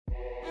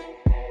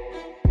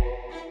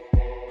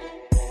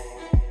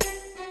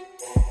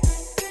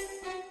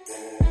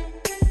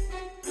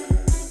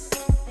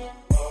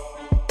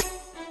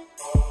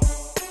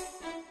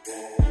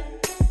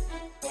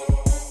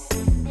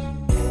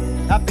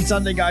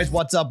Sunday, guys.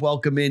 What's up?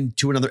 Welcome in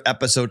to another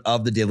episode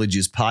of the Daily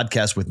Juice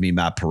podcast with me,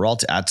 Matt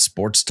Perrault at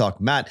Sports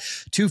Talk Matt.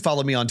 To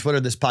follow me on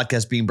Twitter, this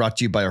podcast being brought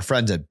to you by our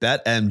friends at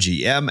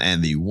BetMGM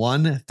and the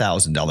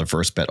 $1,000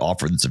 first bet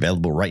offer that's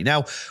available right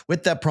now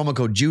with that promo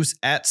code JUICE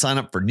at sign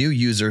up for new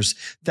users.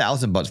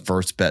 $1,000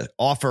 first bet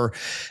offer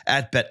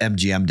at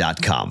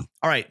BetMGM.com.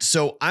 All right,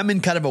 so I'm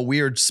in kind of a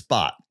weird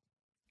spot.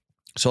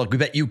 So we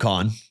bet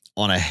UConn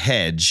on a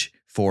hedge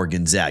for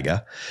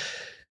Gonzaga.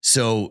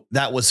 So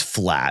that was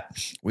flat.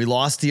 We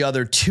lost the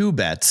other two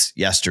bets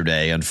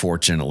yesterday,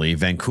 unfortunately.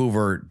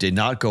 Vancouver did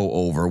not go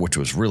over, which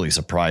was really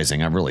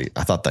surprising.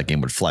 I thought that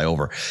game would fly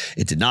over.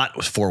 It did not. It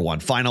was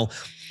 4-1 final.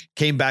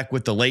 Came back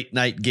with the late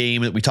night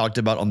game that we talked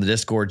about on the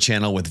Discord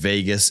channel with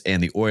Vegas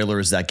and the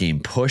Oilers. That game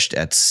pushed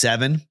at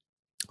 7.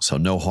 So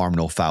no harm,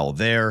 no foul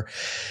there.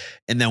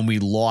 And then we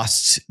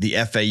lost the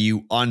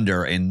FAU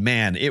under, and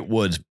man, it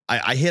was,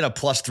 I hit a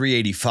plus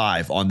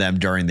 385 on them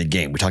during the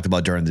game. We talked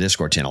about during the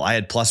Discord channel. I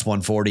had plus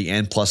 140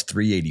 and plus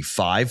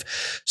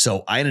 385.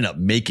 So I ended up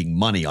making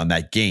money on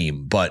that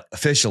game, but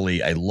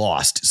officially I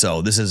lost.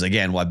 So this is,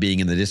 again, why being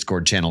in the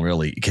Discord channel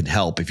really can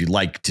help if you'd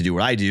like to do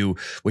what I do,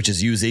 which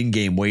is use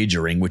in-game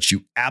wagering, which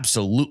you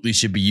absolutely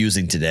should be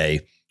using today.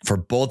 For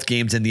both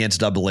games in the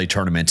NCAA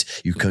tournament,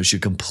 you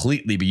should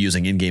completely be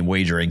using in-game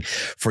wagering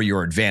for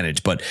your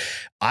advantage. But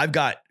I've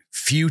got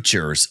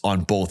futures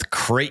on both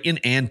Creighton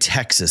and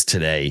Texas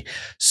today.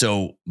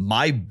 So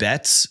my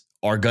bets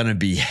are going to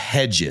be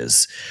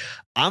hedges.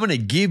 I'm going to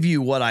give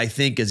you what I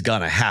think is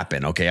going to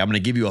happen. Okay. I'm going to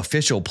give you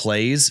official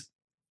plays,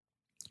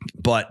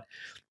 but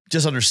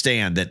just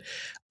understand that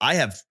I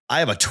have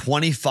a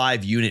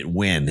 25 unit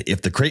win.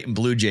 If the Creighton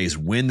Blue Jays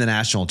win the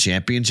national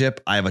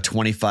championship, I have a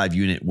 25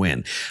 unit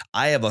win.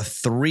 I have a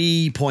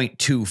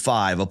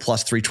 3.25, a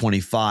plus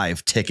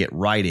 325 ticket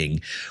riding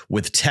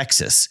with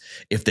Texas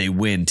if they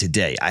win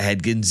today. I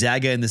had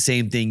Gonzaga in the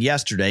same thing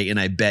yesterday, and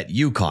I bet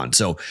UConn.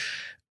 So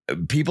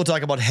people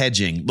talk about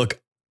hedging. Look,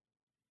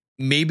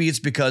 maybe it's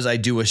because I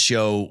do a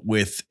show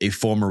with a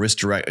former risk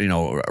direct,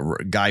 a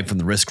guy from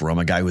the risk room,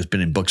 a guy who's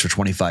been in books for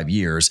 25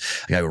 years,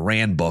 a guy who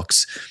ran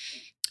books,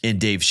 in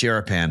Dave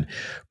Sharapan,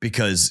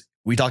 because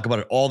we talk about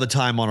it all the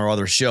time on our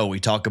other show. We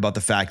talk about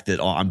the fact that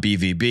on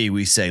BVB,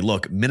 we say,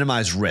 look,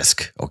 minimize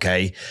risk.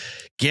 Okay.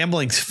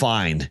 Gambling's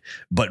fine,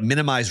 but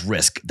minimize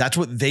risk. That's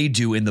what they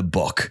do in the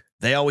book.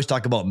 They always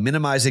talk about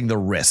minimizing the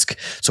risk.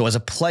 So as a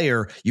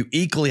player, you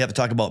equally have to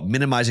talk about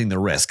minimizing the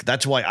risk.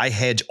 That's why I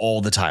hedge all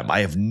the time.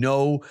 I have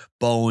no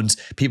bones.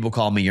 People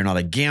call me, you're not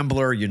a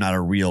gambler. You're not a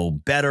real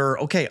bettor.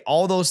 Okay.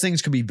 All those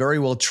things could be very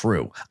well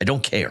true. I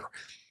don't care.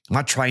 I'm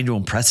not trying to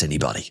impress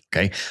anybody.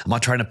 Okay. I'm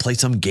not trying to play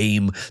some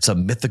game,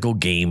 some mythical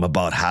game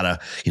about how to,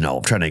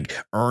 I'm trying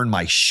to earn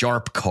my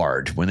sharp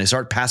card. When they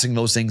start passing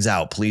those things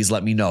out, please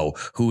let me know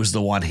who is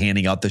the one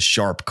handing out the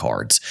sharp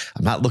cards.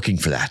 I'm not looking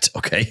for that.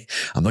 Okay.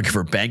 I'm looking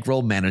for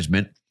bankroll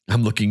management.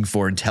 I'm looking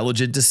for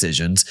intelligent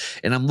decisions,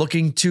 and I'm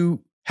looking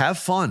to have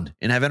fun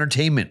and have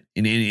entertainment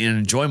and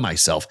enjoy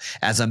myself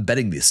as I'm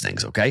betting these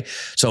things. Okay.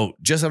 So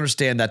just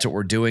understand that's what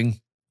we're doing.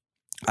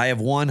 I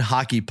have one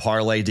hockey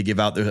parlay to give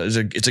out.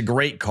 It's a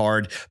great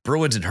card.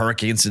 Bruins and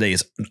Hurricanes today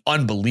is an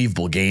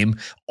unbelievable game.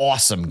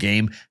 Awesome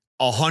game.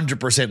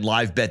 100%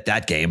 live bet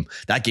that game.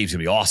 That game's going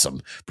to be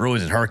awesome.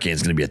 Bruins and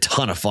Hurricanes is going to be a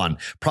ton of fun.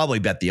 Probably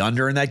bet the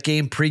under in that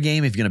game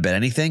pregame if you're going to bet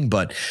anything.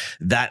 But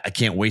that, I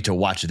can't wait to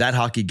watch that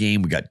hockey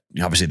game. We got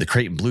obviously the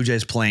Creighton Blue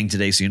Jays playing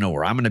today, so you know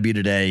where I'm going to be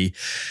today.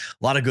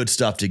 A lot of good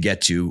stuff to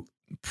get to.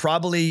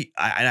 Probably,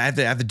 I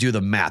have to do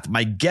the math.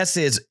 My guess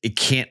is it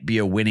can't be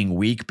a winning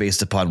week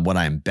based upon what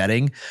I'm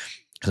betting,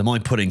 because I'm only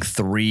putting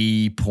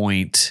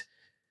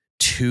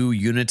 3.2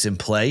 units in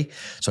play.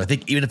 So I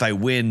think even if I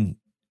win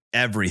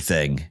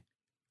everything,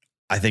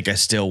 I think I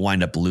still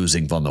wind up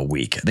losing on the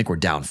week. I think we're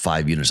down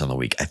 5 units on the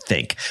week. I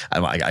think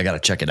I got to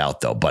check it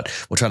out though, but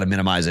we'll try to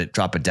minimize it,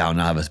 drop it down,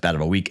 not have as bad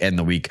of a week, end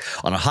the week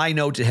on a high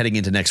note, heading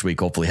into next week,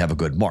 hopefully have a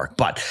good mark.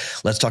 But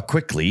let's talk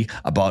quickly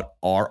about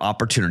our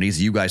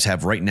opportunities you guys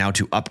have right now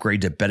to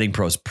upgrade to Betting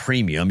Pros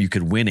Premium. You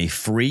could win a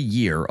free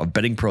year of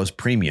Betting Pros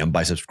Premium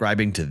by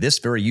subscribing to this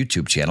very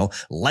YouTube channel.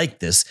 Like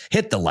this,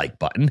 hit the like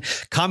button,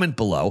 comment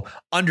below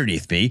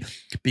underneath me,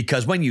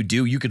 because when you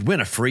do, you could win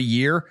a free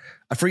year,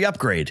 a free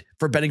upgrade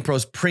for Betting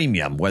Pros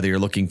Premium, whether you're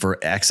looking for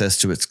access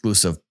to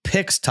exclusive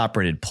picks,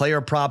 top-rated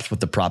player props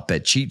with the prop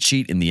bet cheat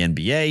sheet in the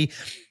NBA,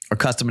 or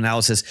custom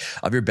analysis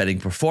of your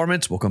betting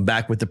performance. We'll come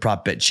back with the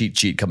prop bet cheat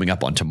sheet coming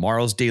up on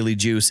tomorrow's Daily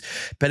Juice.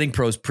 Betting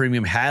Pros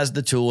Premium has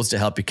the tools to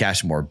help you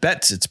cash more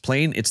bets. It's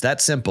plain. It's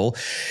that simple.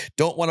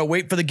 Don't want to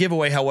wait for the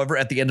giveaway, however,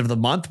 at the end of the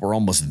month. We're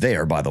almost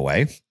there, by the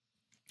way.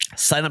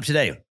 Sign up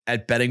today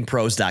at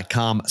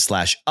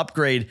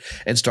bettingpros.com/upgrade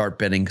and start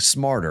betting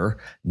smarter,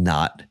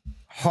 not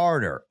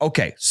harder.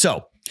 Okay,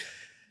 so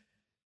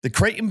the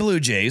Creighton Blue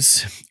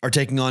Jays are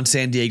taking on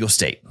San Diego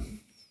State.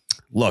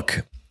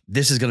 Look,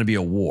 this is going to be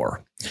a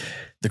war.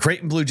 The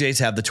Creighton Blue Jays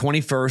have the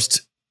 21st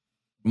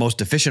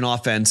most efficient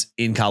offense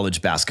in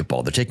college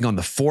basketball. They're taking on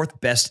the 4th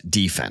best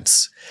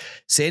defense.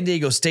 San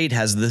Diego State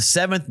has the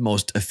 7th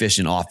most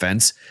efficient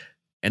offense,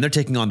 and they're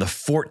taking on the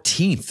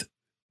 14th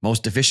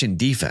most efficient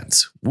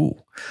defense. Woo.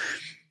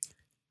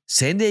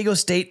 San Diego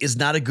State is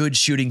not a good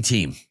shooting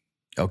team.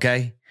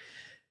 Okay.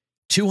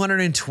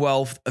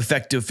 212th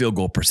effective field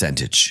goal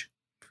percentage.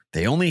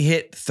 They only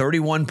hit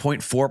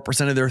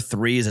 31.4% of their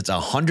threes. It's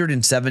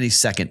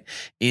 172nd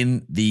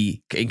in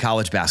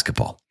college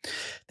basketball.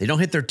 They don't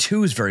hit their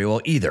twos very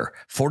well either.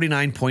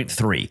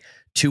 49.3,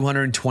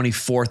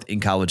 224th in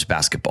college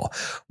basketball.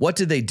 What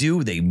did they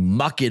do? They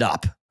muck it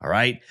up. All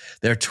right.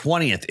 They're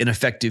 20th in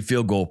effective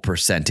field goal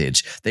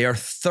percentage. They are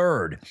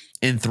 3rd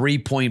in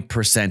 3-point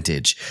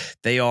percentage.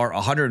 They are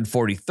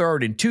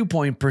 143rd in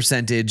 2-point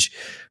percentage,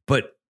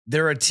 but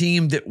they're a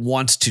team that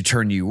wants to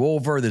turn you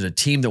over. There's a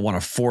team that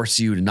want to force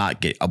you to not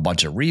get a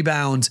bunch of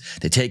rebounds.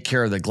 They take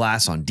care of the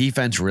glass on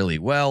defense really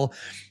well.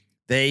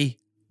 They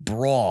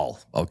brawl,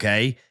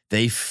 okay?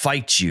 They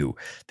fight you.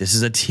 This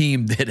is a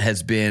team that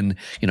has been,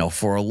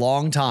 for a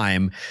long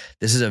time,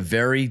 this is a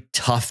very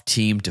tough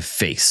team to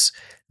face.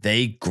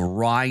 They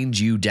grind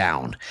you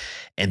down.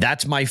 And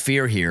that's my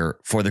fear here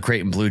for the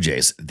Creighton Blue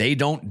Jays. They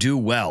don't do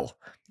well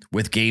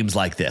with games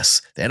like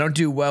this. They don't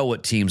do well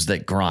with teams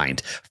that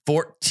grind.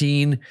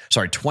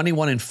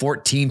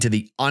 21-14 to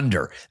the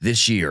under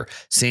this year.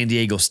 San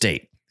Diego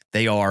State.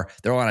 They're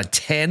on a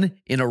 10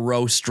 in a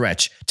row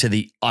stretch to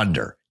the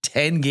under.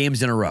 10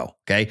 games in a row.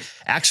 Okay.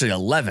 Actually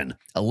 11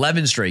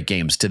 straight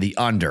games to the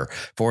under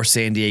for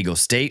San Diego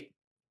State.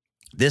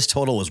 This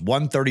total was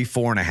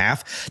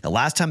 134.5. The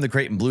last time the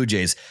Creighton Blue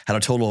Jays had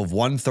a total of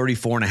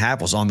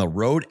 134.5 was on the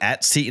road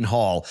at Seton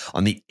Hall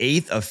on the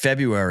 8th of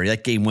February.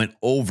 That game went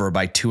over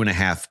by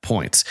 2.5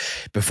 points.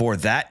 Before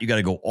that, you got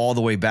to go all the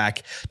way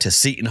back to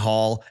Seton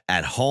Hall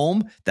at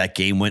home. That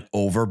game went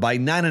over by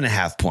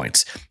 9.5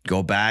 points.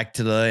 Go back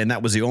to and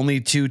that was the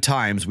only 2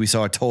 times we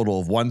saw a total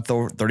of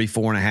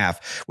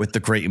 134.5 with the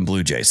Creighton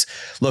Blue Jays.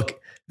 Look,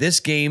 this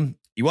game,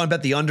 you want to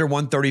bet the under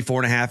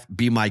 134.5?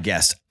 Be my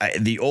guest.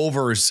 The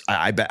overs,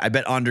 I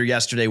bet under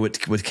yesterday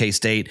with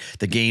K-State.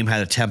 The game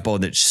had a tempo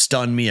that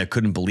stunned me. I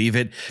couldn't believe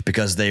it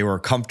because they were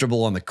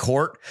comfortable on the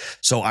court.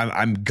 So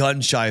I'm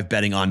gun shy of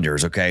betting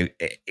unders, okay?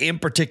 In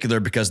particular,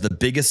 because the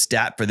biggest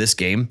stat for this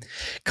game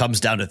comes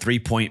down to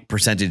 3-point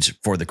percentage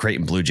for the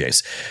Creighton Blue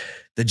Jays.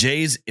 The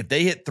Jays, if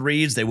they hit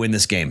threes, they win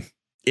this game.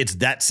 It's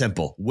that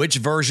simple. Which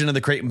version of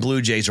the Creighton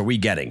Blue Jays are we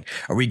getting?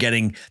 Are we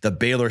getting the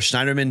Baylor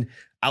Schneiderman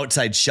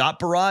outside shot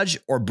barrage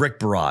or brick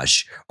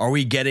barrage? Are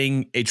we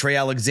getting a Trey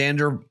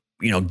Alexander,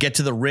 get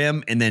to the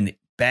rim and then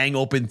bang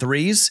open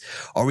threes?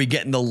 Are we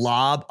getting the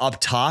lob up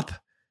top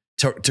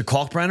to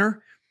Kalkbrenner?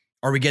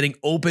 Are we getting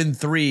open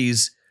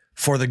threes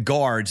for the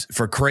guards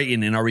for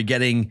Creighton? And are we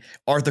getting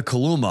Arthur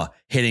Kaluma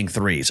hitting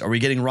threes? Are we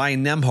getting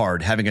Ryan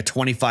Nembhard having a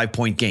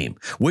 25-point game?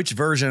 Which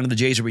version of the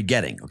Jays are we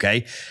getting?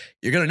 Okay.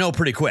 You're going to know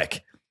pretty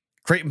quick.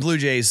 Creighton Blue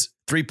Jays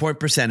 3-point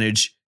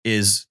percentage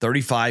is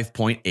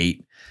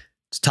 35.8.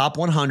 It's top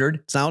 100.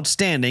 It's not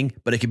outstanding,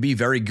 but it can be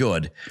very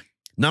good.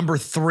 Number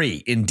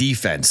 3 in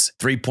defense,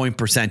 3-point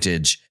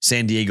percentage,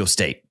 San Diego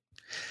State.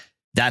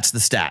 That's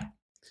the stat.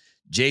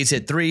 Jays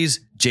hit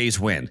threes, Jays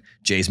win.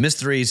 Jays miss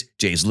threes,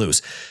 Jays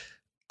lose.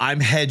 I'm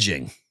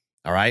hedging.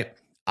 All right.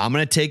 I'm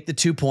going to take the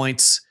 2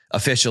 points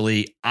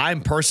officially.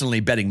 I'm personally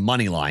betting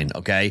money line.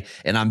 Okay.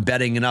 And I'm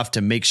betting enough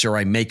to make sure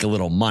I make a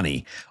little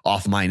money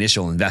off my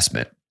initial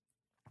investment.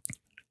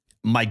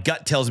 My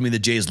gut tells me the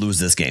Jays lose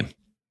this game.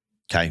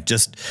 Okay.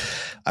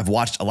 I've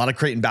watched a lot of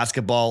Creighton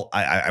basketball.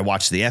 I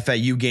watched the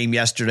FAU game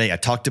yesterday. I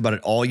talked about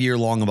it all year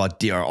long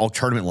all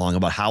tournament long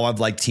about how I've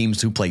liked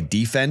teams who play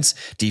defense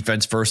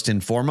first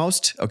and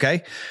foremost.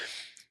 Okay.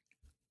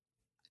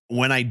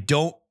 When I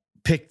don't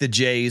pick the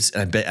Jays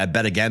and I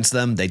bet against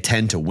them, they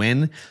tend to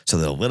win. So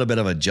there's a little bit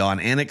of a John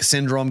Anik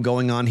syndrome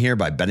going on here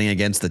by betting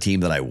against the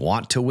team that I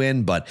want to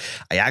win. But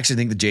I actually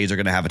think the Jays are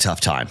going to have a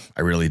tough time.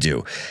 I really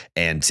do.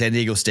 And San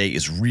Diego State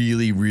is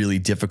really, really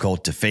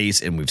difficult to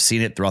face. And we've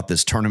seen it throughout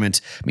this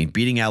tournament. I mean,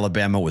 beating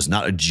Alabama was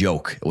not a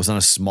joke. It was not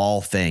a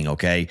small thing.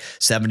 Okay.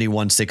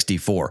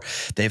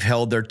 71-64. They've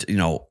held their,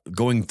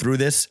 going through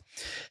this,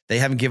 they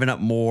haven't given up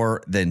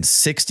more than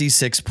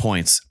 66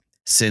 points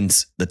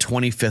since the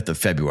 25th of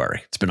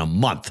February. It's been a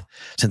month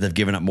since they've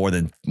given up more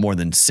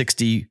than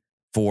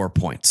 64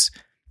 points.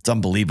 It's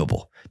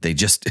unbelievable. They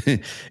just,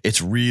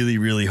 it's really,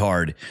 really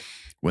hard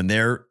when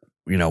they're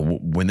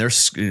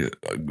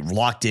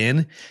locked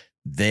in.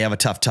 They have a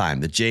tough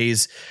time. The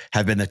Jays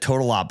have been the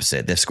total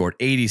opposite. They've scored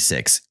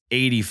 86,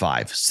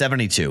 85,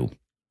 72.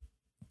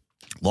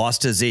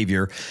 Lost to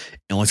Xavier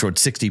and only scored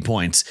 60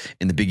 points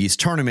in the Big East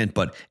tournament,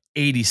 but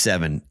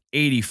 87,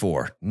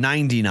 84,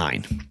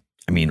 99.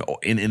 I mean,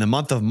 in the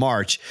month of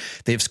March,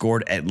 they've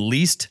scored at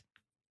least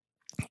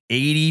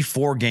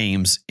 84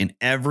 games in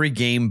every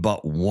game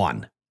but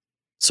one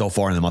so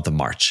far in the month of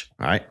March.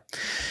 All right.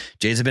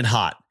 Jays have been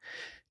hot.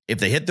 If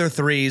they hit their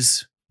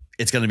threes,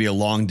 it's going to be a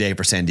long day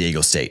for San Diego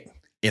State.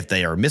 If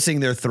they are missing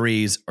their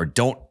threes or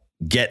don't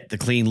get the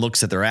clean looks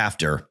that they're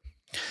after,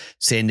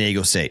 San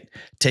Diego State.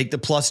 Take the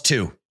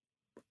 +2.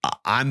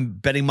 I'm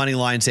betting money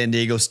line San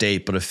Diego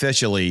State, but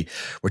officially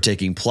we're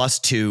taking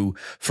 +2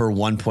 for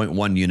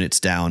 1.1 units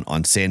down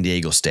on San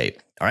Diego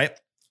State. All right.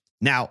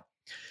 Now,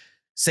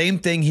 Same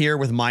thing here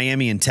with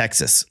Miami and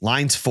Texas.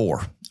 Line's 4.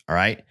 All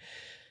right.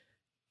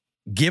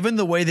 Given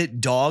the way that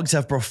dogs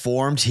have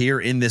performed here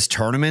in this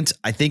tournament,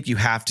 I think you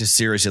have to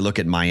seriously look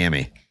at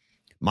Miami.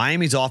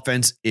 Miami's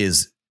offense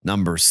is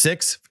number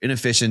 6 in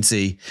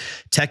efficiency.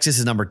 Texas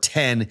is number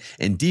 10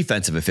 in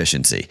defensive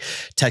efficiency.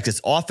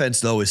 Texas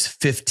offense, though, is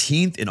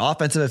 15th in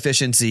offensive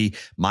efficiency.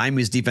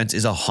 Miami's defense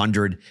is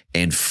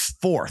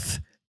 104th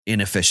in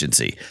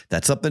efficiency.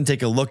 That's something to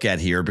take a look at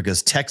here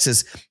because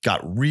Texas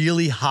got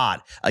really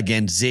hot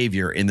against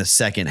Xavier in the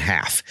second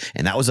half.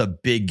 And that was a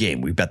big game.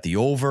 We bet the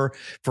over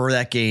for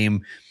that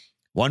game.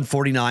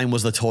 149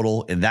 was the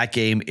total in that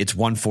game. It's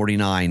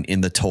 149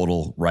 in the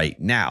total right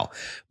now.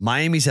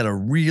 Miami's had a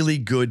really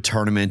good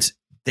tournament.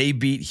 They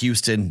beat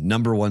Houston,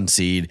 number 1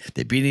 seed.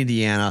 They beat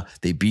Indiana.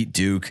 They beat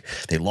Duke.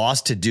 They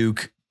lost to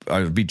Duke,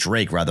 or beat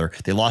Drake rather.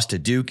 They lost to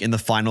Duke in the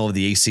final of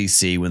the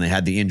ACC when they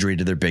had the injury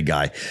to their big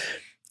guy.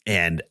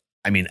 And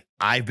I mean,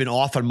 I've been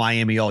off on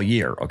Miami all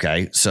year.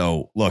 Okay.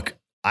 So look,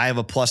 I have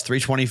a plus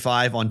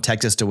 325 on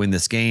Texas to win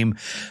this game.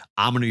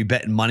 I'm going to be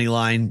betting money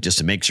line just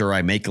to make sure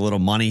I make a little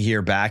money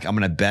here back. I'm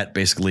going to bet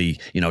basically,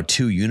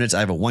 2 units. I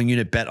have a 1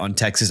 unit bet on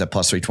Texas at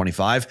plus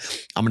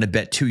 325. I'm going to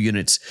bet 2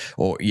 units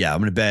I'm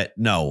going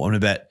to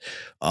bet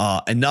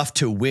enough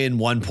to win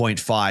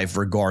 1.5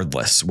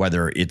 regardless,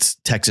 whether it's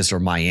Texas or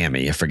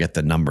Miami. I forget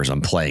the numbers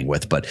I'm playing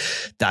with, but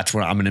that's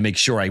what I'm going to make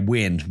sure I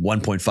win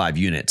 1.5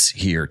 units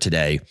here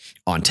today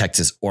on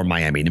Texas or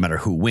Miami, no matter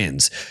who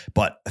wins.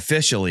 But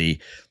officially,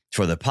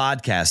 for the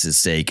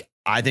podcast's sake,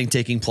 I think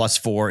taking plus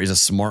 4 is a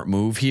smart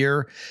move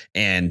here.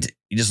 And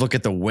you just look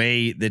at the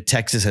way that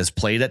Texas has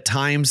played at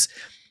times.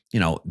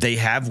 They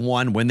have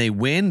won. When they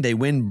win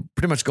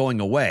pretty much going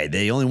away.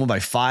 They only won by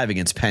 5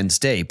 against Penn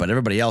State, but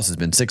everybody else has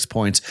been 6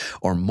 points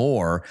or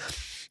more.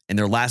 And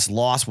their last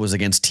loss was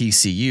against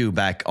TCU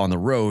back on the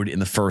road in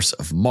the 1st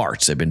of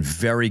March. They've been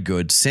very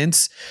good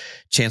since.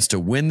 Chance to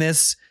win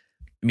this.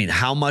 I mean,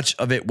 how much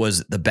of it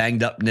was the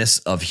banged upness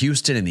of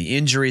Houston and the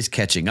injuries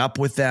catching up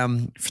with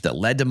them that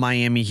led to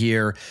Miami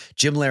here?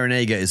 Jim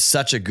Larinaga is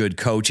such a good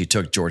coach. He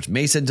took George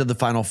Mason to the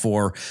Final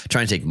Four,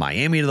 trying to take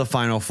Miami to the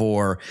Final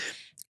Four.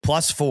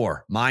 Plus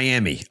 4,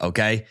 Miami.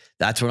 Okay.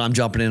 That's what I'm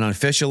jumping in on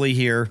officially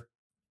here.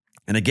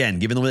 And again,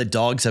 given the way the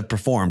dogs have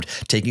performed,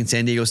 taking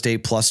San Diego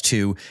State plus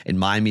 2 and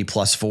Miami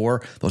plus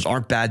 4, those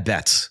aren't bad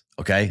bets.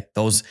 Okay.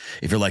 Those,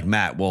 if you're like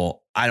Matt, well,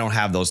 I don't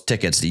have those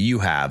tickets that you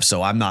have,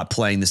 so I'm not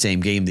playing the same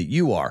game that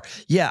you are.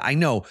 Yeah, I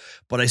know,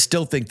 but I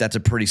still think that's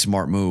a pretty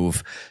smart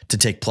move to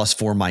take plus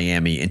 4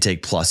 Miami and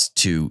take plus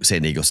 2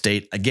 San Diego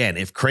State. Again,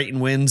 if Creighton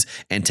wins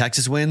and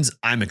Texas wins,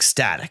 I'm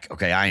ecstatic.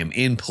 Okay, I am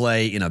in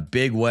play in a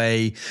big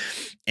way,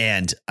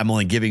 and I'm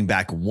only giving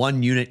back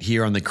 1 unit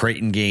here on the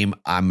Creighton game.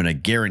 I'm going to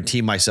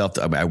guarantee myself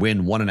that I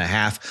win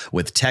 1.5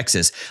 with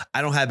Texas.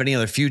 I don't have any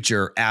other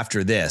future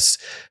after this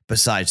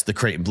besides the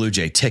Creighton Blue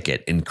Jay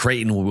ticket, and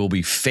Creighton will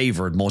be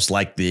favored most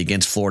likely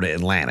against Florida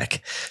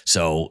Atlantic.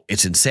 So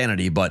it's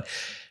insanity, but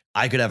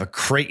I could have a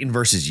Creighton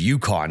versus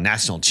UConn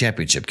national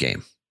championship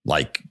game.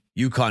 Like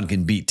UConn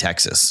can beat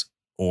Texas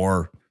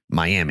or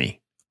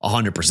Miami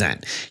 100%.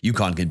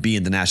 UConn can be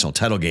in the national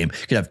title game.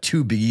 You could have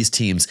 2 Big East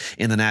teams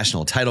in the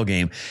national title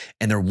game,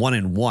 and they're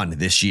 1-1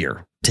 this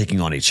year taking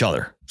on each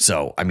other.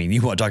 So, I mean,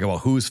 you want to talk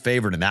about who's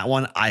favored in that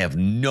one? I have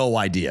no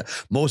idea.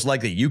 Most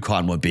likely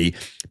UConn would be,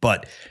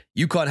 but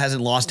UConn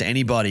hasn't lost to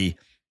anybody.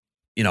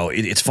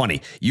 It's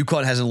funny.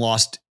 UConn hasn't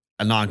lost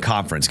a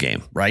non-conference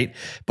game, right?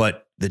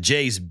 But the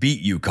Jays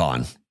beat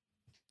UConn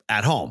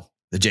at home.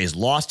 The Jays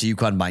lost to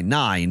UConn by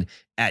 9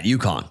 at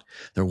UConn.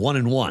 They're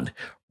 1-1.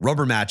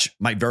 Rubber match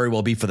might very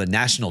well be for the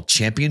national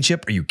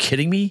championship. Are you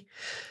kidding me?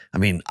 I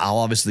mean, I'll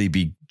obviously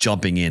be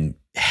jumping in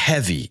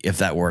heavy if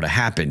that were to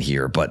happen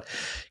here, but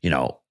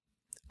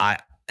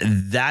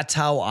that's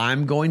how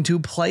I'm going to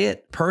play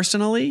it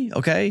personally.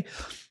 Okay.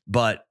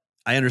 But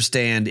I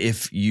understand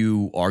if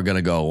you are going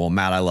to go, well,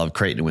 Matt, I love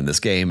Creighton to win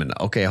this game. And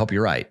okay, I hope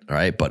you're right. All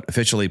right. But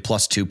officially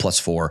plus 2, plus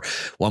 4,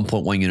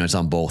 1.1 units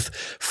on both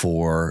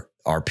for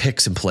our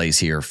picks and plays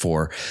here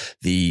for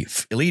the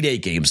Elite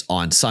 8 games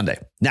on Sunday.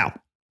 Now,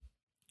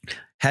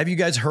 have you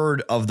guys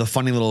heard of the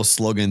funny little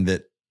slogan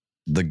that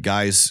the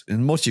guys,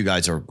 and most of you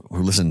guys who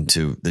listen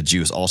to the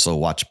Juice also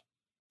watch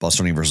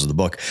Bostonian versus the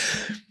Book.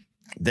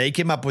 They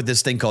came up with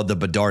this thing called the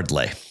Bedard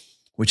lay,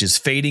 which is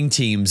fading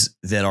teams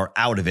that are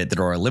out of it, that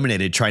are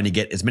eliminated, trying to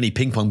get as many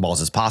ping pong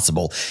balls as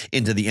possible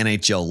into the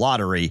NHL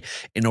lottery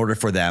in order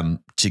for them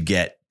to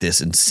get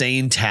this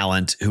insane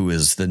talent who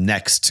is the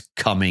next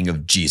coming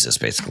of Jesus,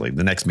 basically,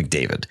 the next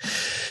McDavid.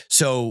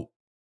 So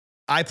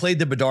I played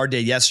the Bedard day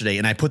yesterday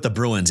and I put the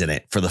Bruins in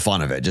it for the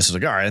fun of it. Just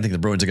like, all right, I think the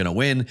Bruins are going to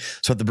win.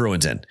 So put the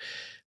Bruins in.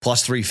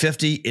 Plus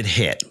 350, it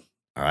hit.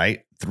 All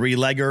right.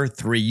 3-legger,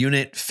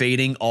 3-unit,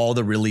 fading all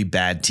the really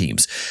bad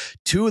teams.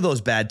 2 of those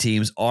bad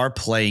teams are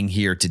playing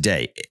here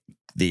today.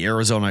 The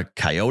Arizona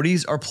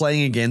Coyotes are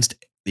playing against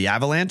the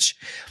Avalanche,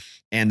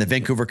 and the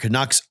Vancouver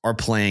Canucks are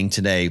playing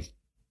today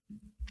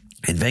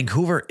And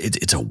Vancouver,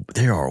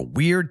 they are a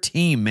weird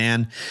team,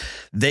 man.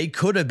 They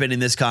could have been in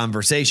this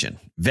conversation.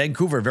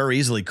 Vancouver very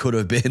easily could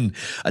have been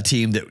a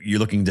team that you're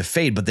looking to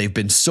fade, but they've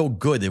been so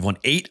good. They've won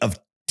 8 of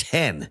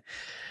 10,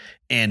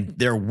 and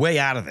they're way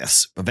out of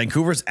this. But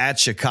Vancouver's at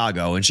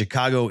Chicago, and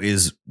Chicago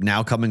is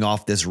now coming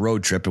off this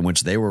road trip in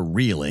which they were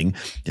reeling.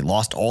 They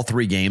lost all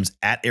 3 games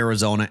at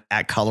Arizona,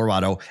 at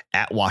Colorado,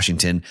 at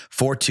Washington,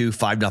 4-2,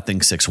 5-0,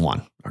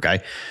 6-1.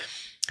 Okay.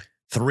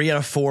 3 out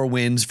of 4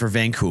 wins for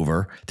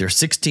Vancouver. They're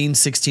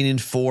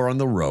 16-4 on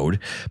the road,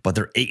 but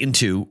they're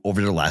 8-2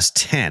 over their last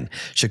 10.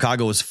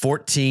 Chicago is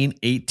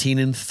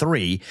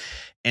 14-18-3.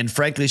 And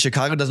frankly,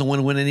 Chicago doesn't want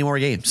to win any more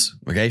games.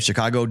 Okay.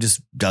 Chicago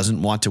just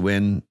doesn't want to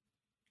win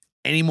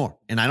anymore.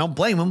 And I don't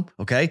blame them.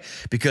 Okay.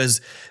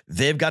 Because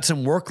they've got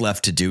some work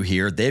left to do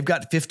here. They've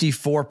got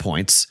 54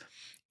 points.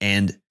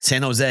 And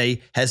San Jose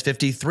has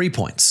 53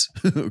 points.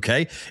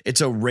 Okay.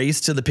 It's a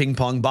race to the ping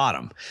pong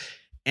bottom.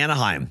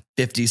 Anaheim,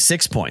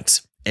 56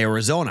 points.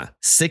 Arizona,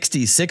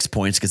 66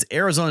 points, because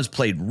Arizona's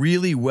played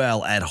really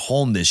well at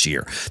home this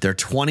year. They're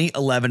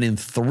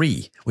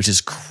 20-11-3, which is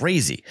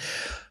crazy.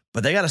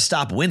 But they got to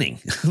stop winning.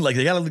 Like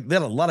they got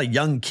a lot of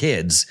young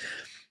kids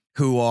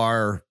who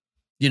are,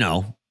 a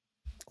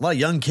lot of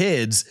young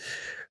kids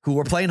who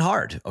are playing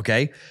hard.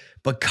 Okay.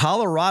 But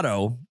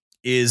Colorado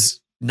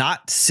is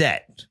not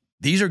set.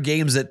 These are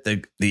games that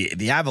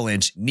the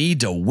Avalanche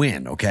need to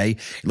win. Okay.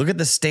 Look at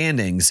the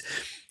standings.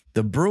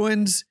 The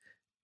Bruins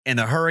and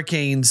the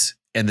Hurricanes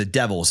and the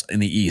Devils in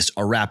the East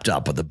are wrapped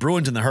up, but the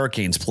Bruins and the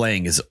Hurricanes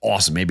playing is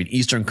awesome. Maybe an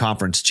Eastern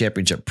Conference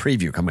Championship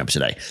preview coming up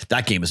today.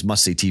 That game is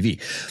must-see TV.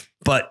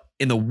 But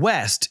in the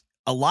West,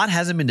 a lot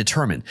hasn't been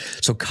determined.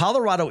 So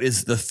Colorado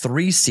is the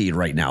 3 seed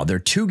right now. They're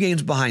 2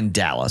 games behind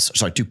Dallas.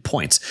 2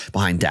 points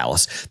behind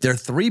Dallas. They're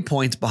 3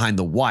 points behind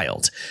the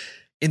Wild.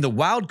 In the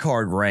wild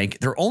card rank,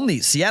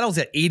 Seattle's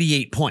at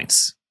 88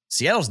 points.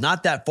 Seattle's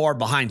not that far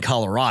behind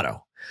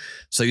Colorado.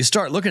 So you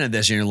start looking at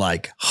this and you're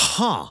like,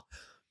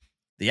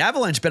 the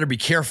Avalanche better be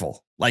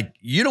careful. Like,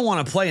 you don't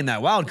want to play in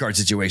that wild card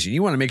situation.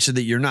 You want to make sure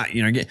that you're not,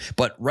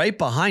 but right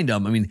behind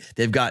them,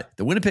 they've got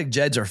the Winnipeg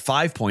Jets are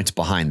 5 points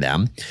behind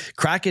them.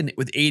 Kraken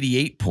with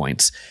 88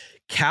 points.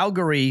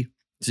 Calgary,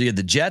 so you have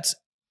the Jets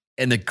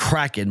and the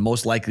Kraken,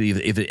 most likely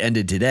if it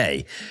ended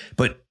today,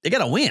 but they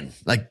got to win.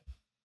 Like,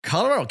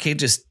 Colorado can't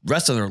just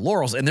rest on their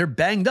laurels, and they're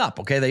banged up.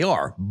 Okay, they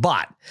are.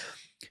 But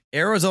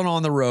Arizona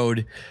on the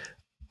road,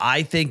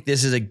 I think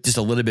this is just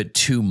a little bit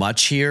too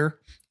much here.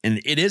 And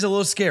it is a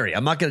little scary.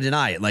 I'm not going to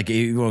deny it. Like,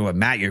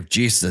 Matt,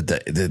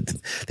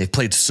 they've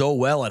played so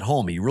well at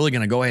home. Are you really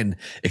going to go ahead and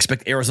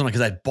expect Arizona? Because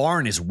that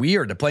barn is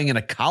weird. They're playing in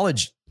a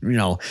college,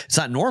 it's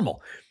not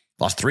normal.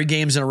 Lost 3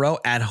 games in a row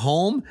at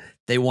home.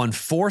 They won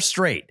 4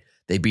 straight.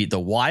 They beat the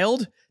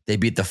Wild. They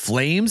beat the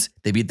Flames.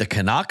 They beat the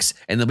Canucks,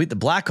 and they beat the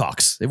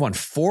Blackhawks. They've won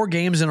 4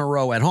 games in a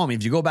row at home.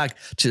 If you go back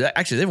to that,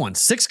 actually, they've won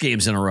 6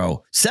 games in a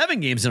row,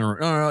 7 games in a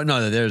row.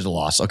 No, there's a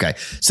loss. Okay.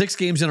 6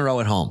 games in a row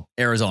at home,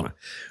 Arizona.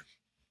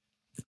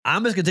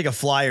 I'm just going to take a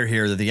flyer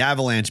here that the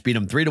Avalanche beat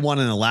them 3-1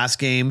 in the last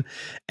game,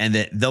 and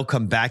that they'll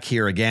come back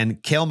here again.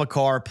 Cale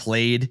Makar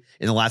played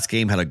in the last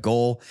game, had a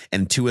goal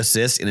and 2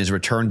 assists in his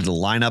return to the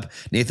lineup.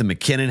 Nathan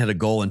McKinnon had a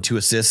goal and 2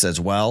 assists as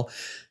well.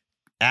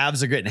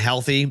 Avs are getting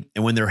healthy,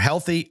 and when they're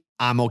healthy,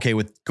 I'm okay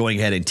with going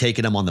ahead and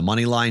taking them on the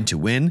money line to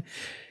win.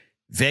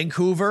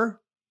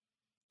 Vancouver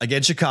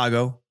against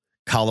Chicago,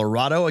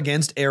 Colorado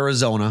against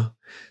Arizona.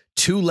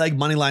 2-leg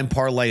money line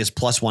parlay is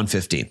plus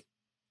 115.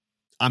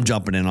 I'm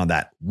jumping in on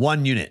that.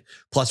 1 unit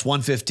plus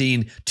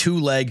 115,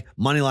 2-leg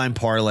money line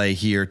parlay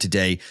here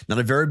today. Not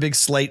a very big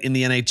slate in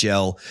the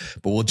NHL,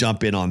 but we'll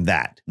jump in on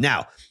that.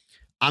 Now,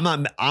 I'm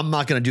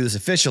not going to do this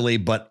officially,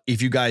 but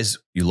if you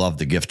love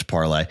the gift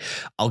parlay,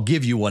 I'll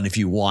give you one if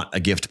you want a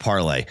gift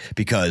parlay,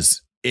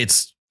 because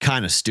it's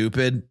kind of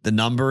stupid. The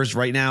numbers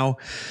right now,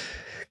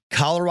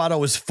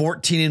 Colorado is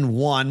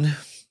 14-1.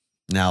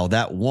 Now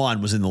that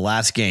 1 was in the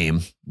last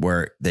game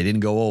where they didn't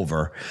go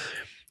over.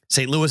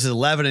 St. Louis is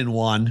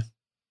 11-1.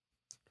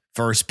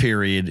 First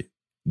period,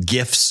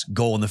 gifts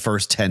goal in the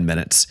first 10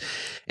 minutes.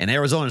 And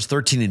Arizona is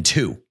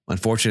 13-2.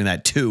 Unfortunately,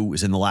 that 2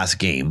 was in the last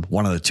game.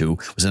 One of the 2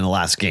 was in the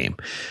last game.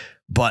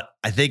 But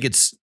I think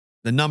it's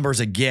the numbers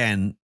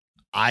again.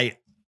 I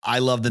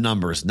love the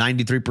numbers.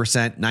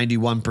 93%,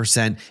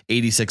 91%,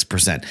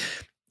 86%.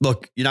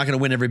 Look, you're not going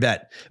to win every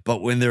bet,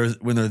 but when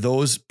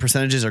those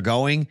percentages are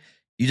going,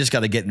 you just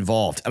got to get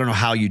involved. I don't know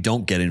how you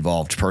don't get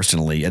involved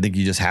personally. I think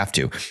you just have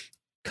to.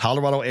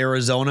 Colorado,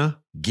 Arizona,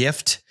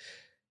 gift.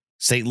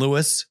 St.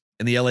 Louis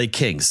and the LA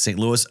Kings. St.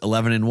 Louis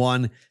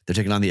 11-1. They're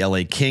taking on the LA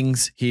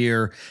Kings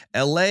here.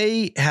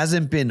 LA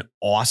hasn't been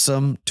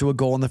awesome to a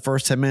goal in the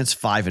first 10 minutes,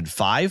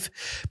 5-5.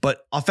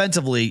 But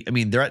offensively,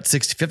 they're at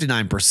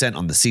 59%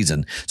 on the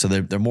season. So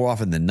they're more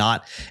often than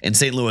not. And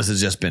St. Louis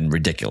has just been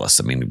ridiculous.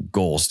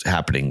 Goals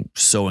happening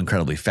so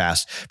incredibly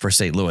fast for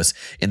St. Louis.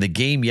 In the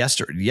game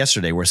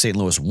yesterday where St.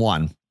 Louis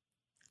won,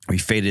 We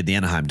faded the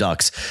Anaheim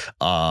Ducks.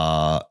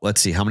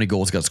 Let's see how many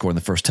goals got scored in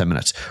the first 10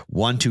 minutes.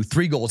 1, 2,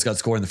 3 goals got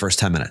scored in the first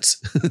 10 minutes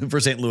for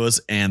St. Louis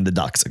and the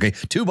Ducks. Okay,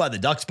 2 by the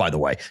Ducks, by the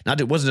way.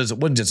 It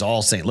wasn't just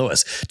all St.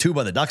 Louis. 2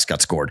 by the Ducks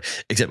got scored,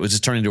 except it was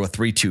just turning into a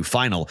 3-2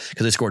 final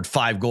because they scored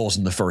 5 goals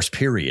in the first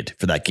period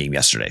for that game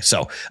yesterday.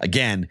 So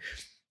again,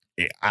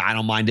 I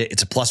don't mind it.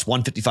 It's a plus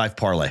 155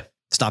 parlay.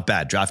 It's not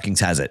bad. DraftKings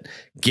has it.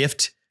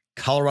 Gift,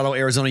 Colorado,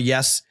 Arizona,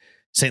 yes.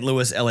 St.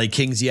 Louis, LA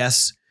Kings,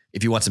 yes.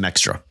 If you want some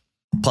extra.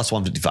 Plus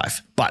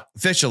 155. But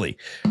officially,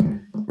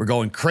 we're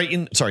going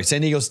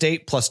San Diego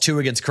State plus 2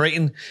 against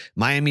Creighton.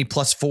 Miami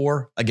plus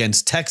 4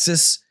 against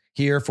Texas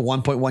here for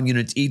 1.1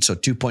 units each. So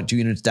 2.2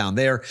 units down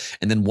there.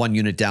 And then 1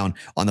 unit down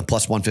on the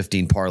plus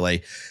 115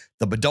 parlay.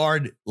 The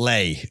Bedard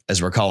lay,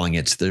 as we're calling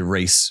it, the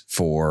race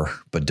for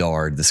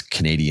Bedard, this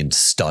Canadian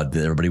stud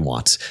that everybody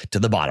wants, to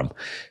the bottom.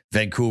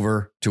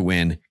 Vancouver to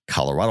win,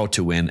 Colorado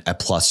to win at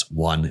plus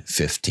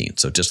 115.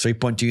 So just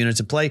 3.2 units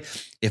in play.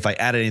 If I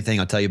add anything,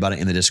 I'll tell you about it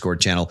in the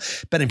Discord channel,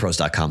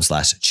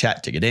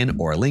 bettingpros.com/chat to get in,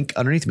 or a link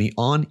underneath me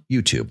on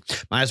YouTube.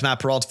 My name is Matt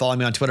Perrault. Follow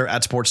me on Twitter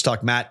at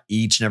SportsTalkMatt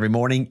each and every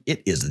morning.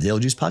 It is the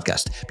Daily Juice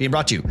Podcast being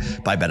brought to you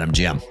by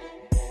BetMGM.